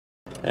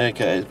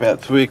Okay, it's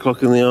about 3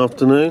 o'clock in the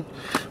afternoon.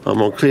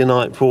 I'm on clear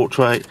night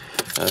portrait,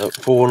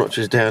 4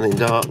 notches down in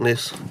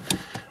darkness,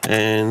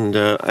 and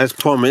as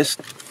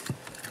promised,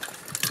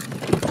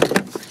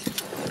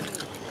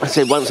 I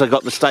said once I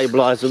got the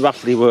stabiliser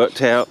roughly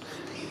worked out,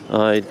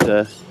 I'd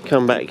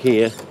come back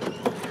here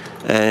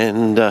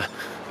and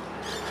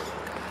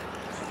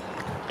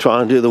try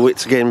and do the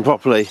wits again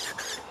properly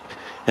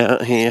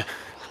out here,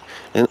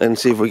 and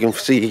see if we can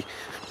see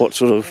what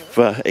sort of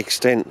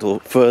extent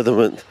or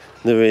furtherment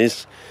there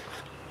is.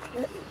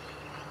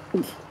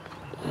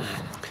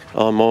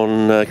 I'm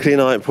on clear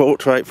night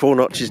portrait, 4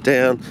 notches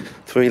down,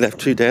 3 left,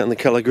 2 down the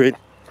colour grid,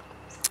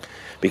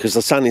 because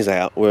the sun is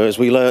out, whereas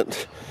we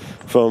learnt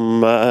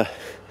from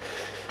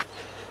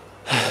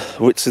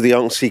wits of the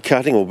Yonsei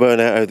cutting, or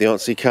burnout of the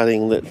Yonsei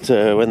cutting,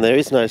 that when there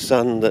is no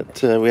sun,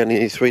 that we only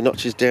need 3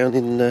 notches down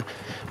in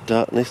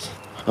darkness.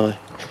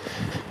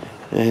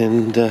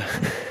 And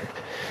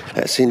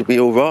that seemed to be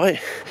alright,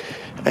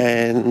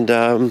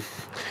 and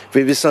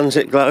Vivid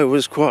sunset glow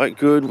was quite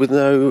good with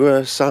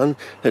no sun,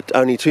 at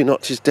only 2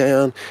 notches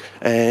down,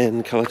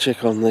 and colour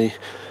check on the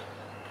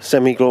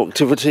semi-glow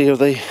activity of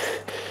the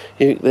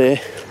ute there.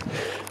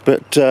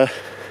 But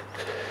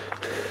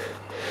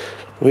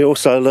we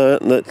also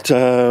learnt that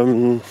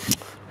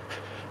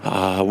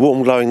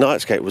warm glowing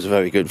nightscape was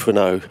very good for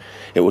no.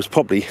 It was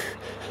probably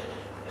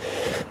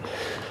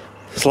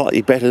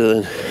slightly better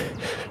than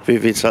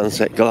vivid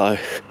sunset glow.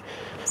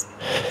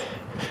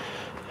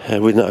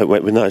 With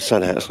no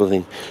sun out sort of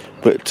thing.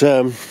 But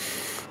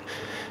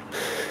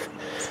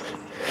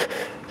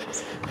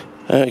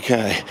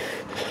okay,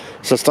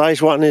 so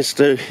stage 1 is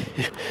to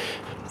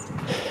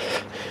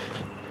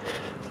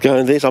go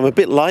in this. I'm a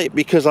bit late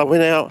because I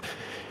went out,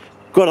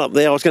 got up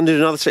there. I was going to do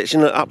another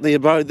section up the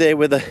road there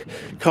where the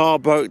car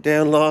broke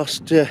down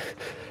last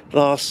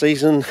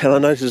season, and I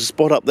noticed a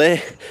spot up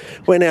there.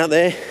 Went out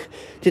there,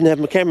 didn't have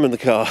my camera in the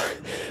car.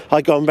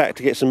 I'd gone back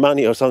to get some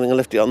money or something and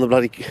left it on the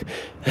bloody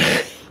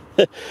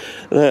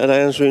an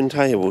answering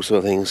table sort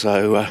of thing.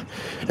 So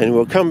and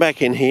we'll come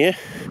back in here,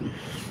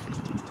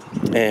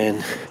 and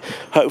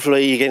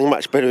hopefully you're getting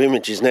much better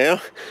images now,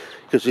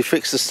 because we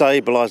fixed the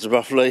stabiliser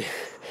roughly,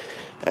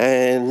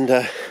 and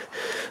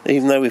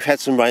even though we've had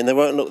some rain, they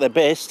won't look their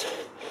best,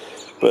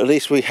 but at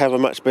least we have a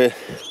much better,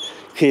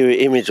 clearer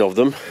image of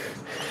them.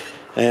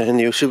 And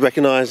you should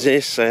recognise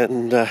this,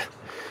 and there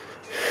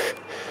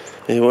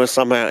was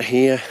some out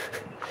here.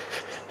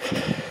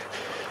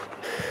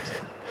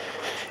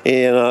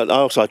 And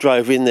I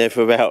drove in there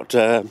for about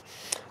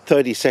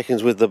 30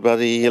 seconds with the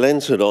bloody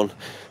lens hood on,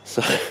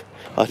 so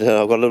I don't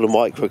know, I've got a little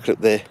micro clip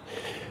there,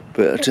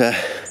 but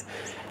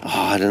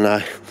I don't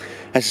know.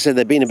 As I said,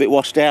 they've been a bit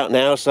washed out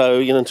now, so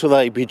you know, until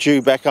they be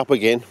due back up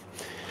again,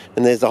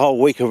 and there's a whole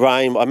week of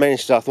rain. I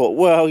thought,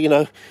 well, you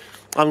know,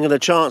 I'm going to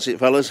chance it,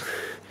 fellas,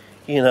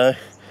 you know.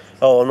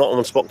 Oh, I'm not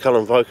on spot colour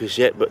and focus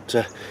yet,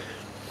 but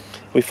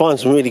we find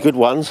some really good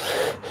ones.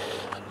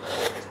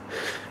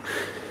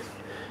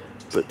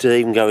 But to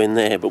even go in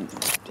there, but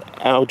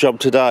our job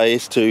today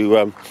is to,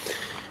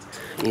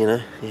 you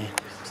know, yeah.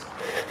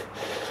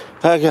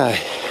 Okay.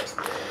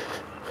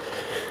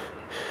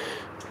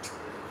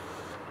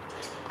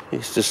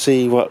 Is to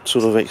see what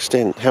sort of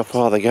extent, how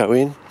far they go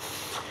in,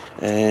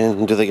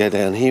 and do they go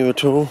down here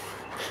at all?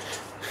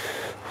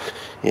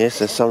 Yes,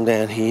 there's some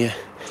down here,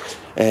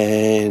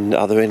 and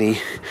are there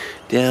any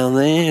down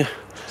there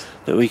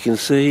that we can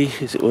see?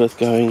 Is it worth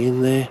going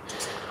in there,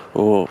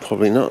 or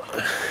probably not?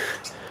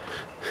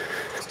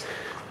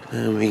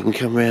 And we can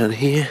come around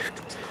here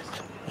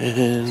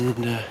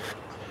and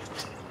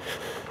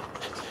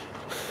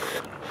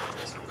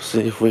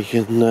see if we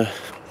can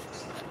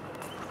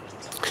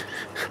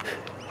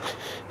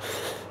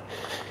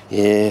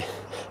yeah, they're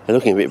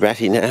looking a bit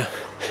ratty now,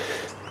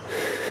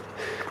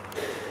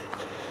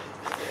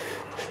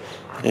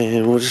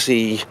 and we'll just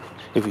see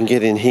if we can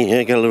get in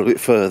here, go a little bit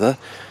further,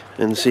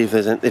 and see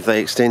if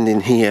they extend in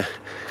here.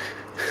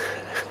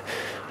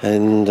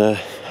 And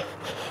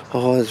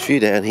oh, there's a few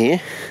down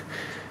here.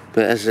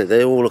 But as I said,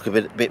 they all look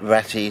a bit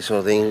ratty sort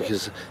of thing,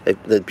 because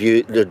the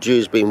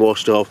dew's been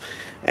washed off,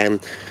 and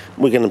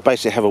we're going to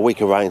basically have a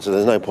week of rain, so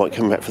there's no point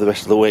coming back for the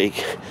rest of the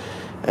week.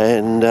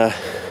 And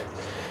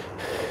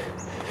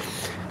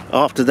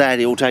after that,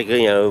 it will take,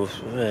 you know,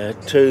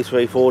 2,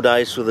 3, 4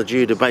 days for the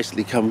dew to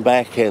basically come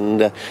back, and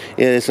yeah,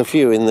 there's a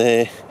few in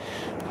there,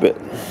 but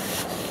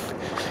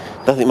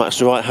nothing much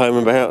to write home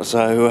about.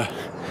 So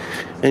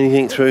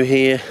anything through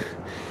here?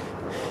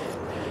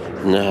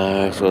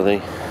 No, sort of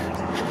thing.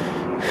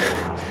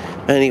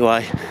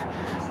 Anyway,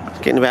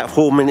 getting about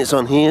 4 minutes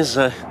on here,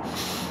 so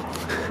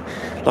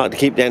I'd like to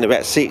keep down to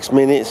about 6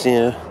 minutes. You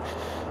know,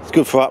 it's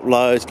good for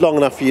uploads, long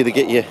enough for you to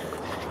get a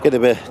bit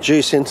of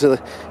juice into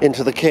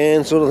the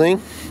can, sort of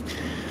thing.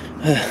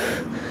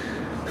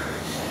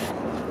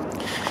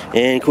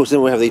 And of course,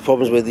 then we have these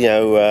problems with, you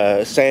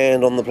know,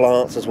 sand on the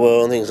plants as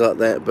well and things like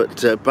that.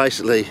 But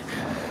basically,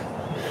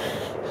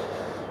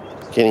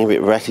 getting a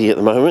bit ratty at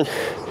the moment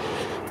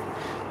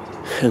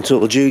until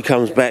the dew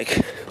comes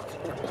back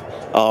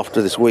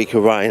after this week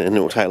of rain, and it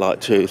will take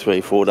like 2,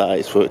 3, 4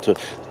 days for it to,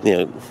 you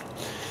know.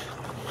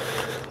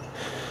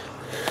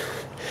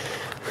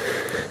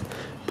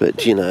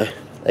 But you know,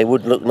 they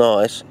would look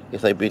nice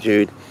if they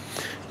bedewed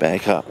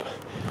back up,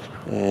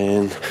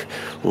 and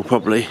we'll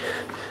probably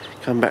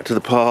come back to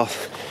the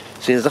path.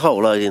 See, there's a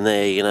whole load in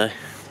there, you know.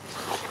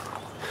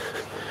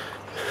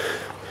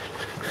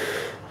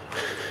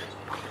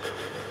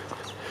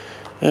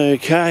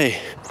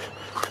 Okay,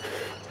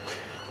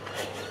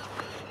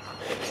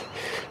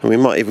 and we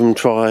might even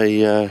try,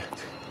 I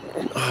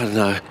don't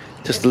know,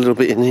 just a little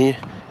bit in here,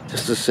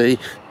 just to see.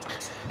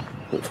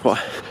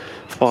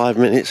 5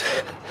 minutes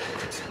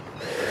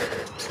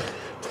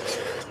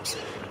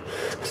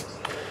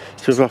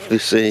to roughly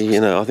see,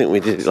 you know. I think we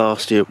did it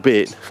last year a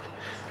bit.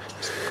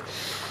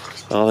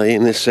 Are they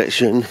in this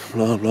section?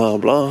 Blah blah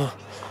blah.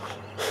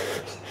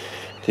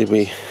 Did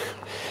we?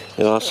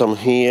 There are some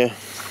here.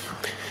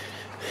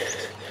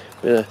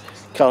 Bit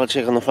of colour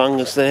check on the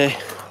fungus there.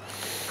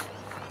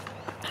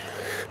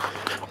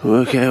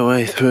 Work our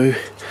way through.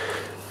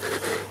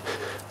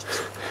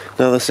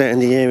 Another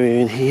sandy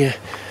area in here.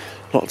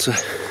 Lots of,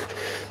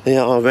 they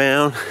are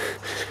around.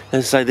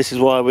 As I say, this is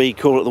why we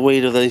call it the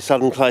weed of the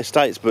southern clay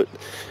states, but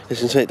as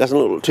you can see, it doesn't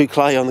look too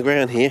clay on the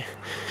ground here.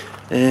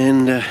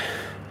 And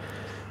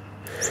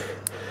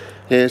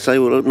yeah, so they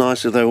will look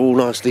nice if they're all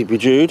nicely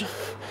bedewed.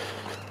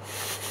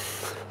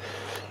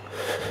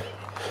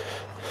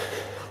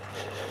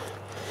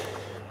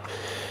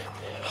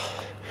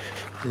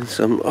 And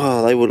some,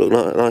 oh, they will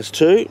look nice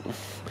too.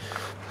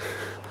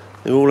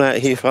 They're all out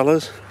here,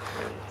 fellas.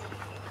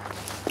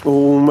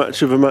 All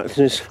much of a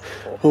muchness,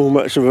 all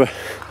much of a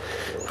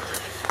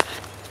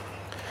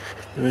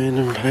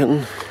random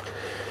pattern.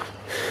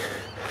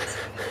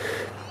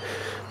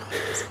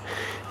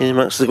 In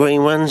amongst the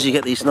green ones, you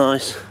get these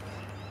nice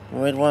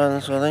red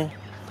ones, I think.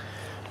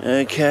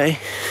 Okay.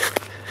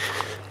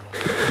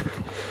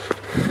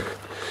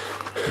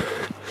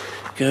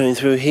 Going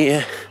through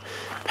here,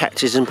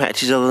 patches and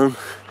patches of them.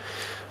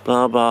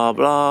 Blah blah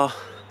blah.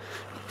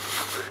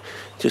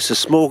 Just a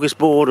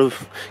smorgasbord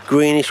of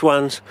greenish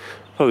ones,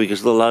 probably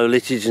because of the low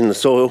litage in the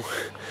soil.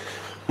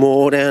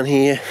 More down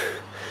here.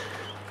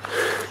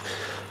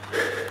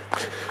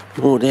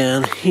 More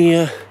down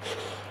here.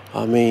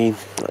 I mean,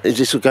 is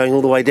this going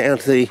all the way down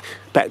to the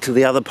back to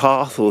the other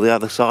path, or the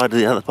other side of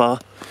the other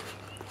path?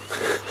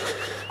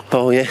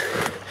 Oh yeah.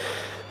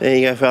 There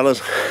you go,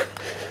 fellas.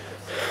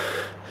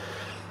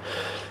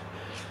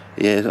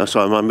 Yeah,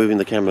 sorry, I'm moving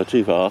the camera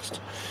too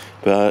fast.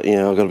 But, you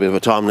know, I've got a bit of a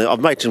time limit.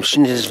 I've made some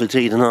schnitzels for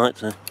tea tonight,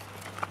 so.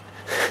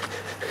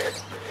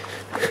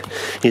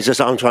 It's just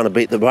I'm trying to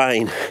beat the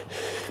rain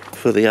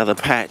for the other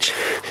patch.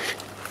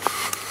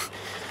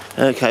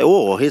 Okay,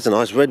 oh, here's a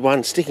nice red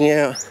one sticking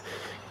out.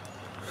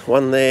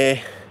 One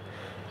there.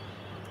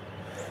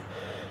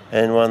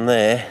 And one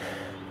there.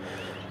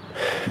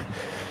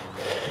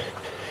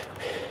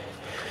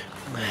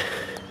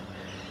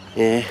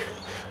 Yeah,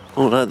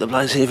 all over the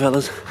place here,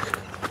 fellas.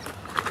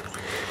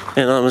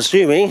 And I'm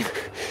assuming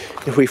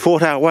if we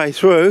fought our way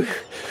through,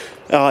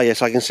 oh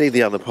yes, I can see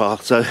the other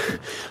path, so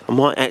I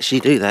might actually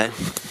do that.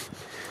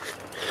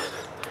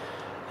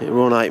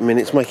 We're on 8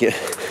 minutes, make it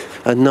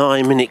a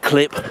 9-minute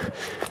clip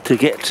to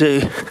get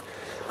to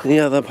the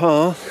other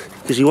path,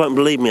 because you won't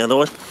believe me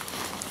otherwise,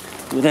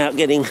 without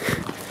getting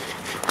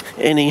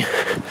any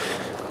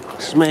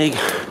smeg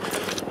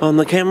on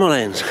the camera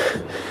lens.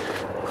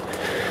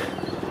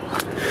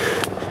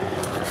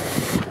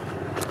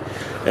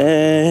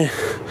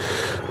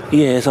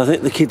 Yes, I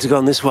think the kids have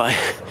gone this way.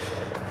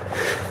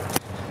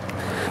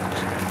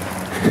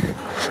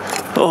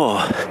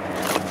 Oh,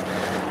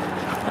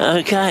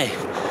 okay,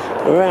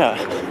 we're out.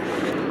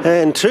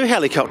 And 2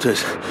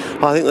 helicopters.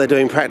 I think they're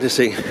doing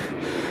practicing.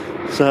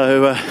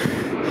 So,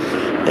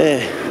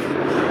 yeah.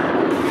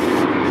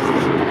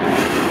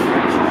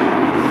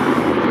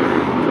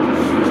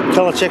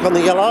 Colour check on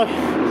the yellow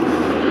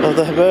of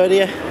the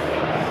Herbertia.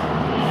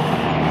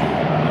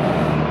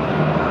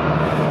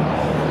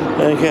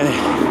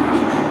 Okay.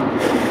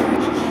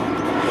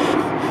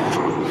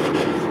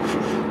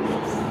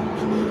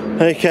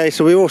 Okay,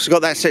 so we've also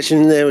got that section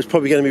in there, it's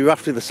probably going to be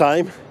roughly the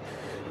same.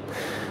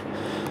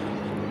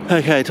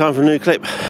 Okay, time for a new clip.